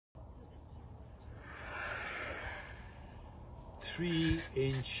three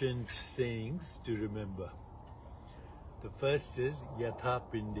ancient sayings to remember. The first is Yatha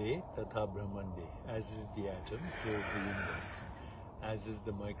Pinde Tatha Brahmande. As is the atom, so is the universe. As is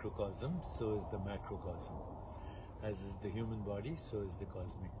the microcosm, so is the macrocosm. As is the human body, so is the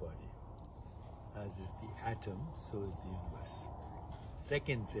cosmic body. As is the atom, so is the universe.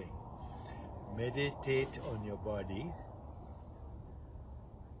 Second thing, meditate on your body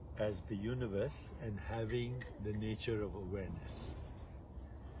as the universe and having the nature of awareness.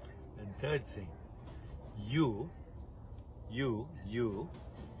 And third thing, you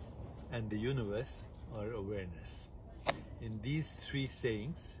and the universe are awareness. In these three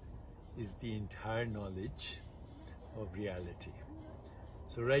sayings is the entire knowledge of reality.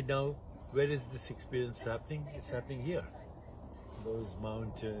 So right now, where is this experience happening? It's happening here. Those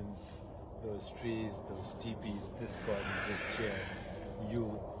mountains, those trees, those teepees, this corner, this chair,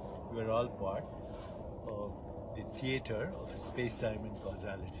 we're all part of the theater of space-time and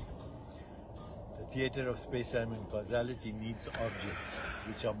causality. The theater of space-time and causality needs objects,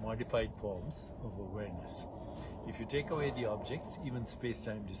 which are modified forms of awareness. If you take away the objects, even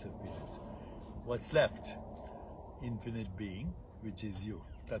space-time disappears. What's left? Infinite being, which is you,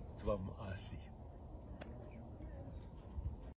 Tattvam Asi.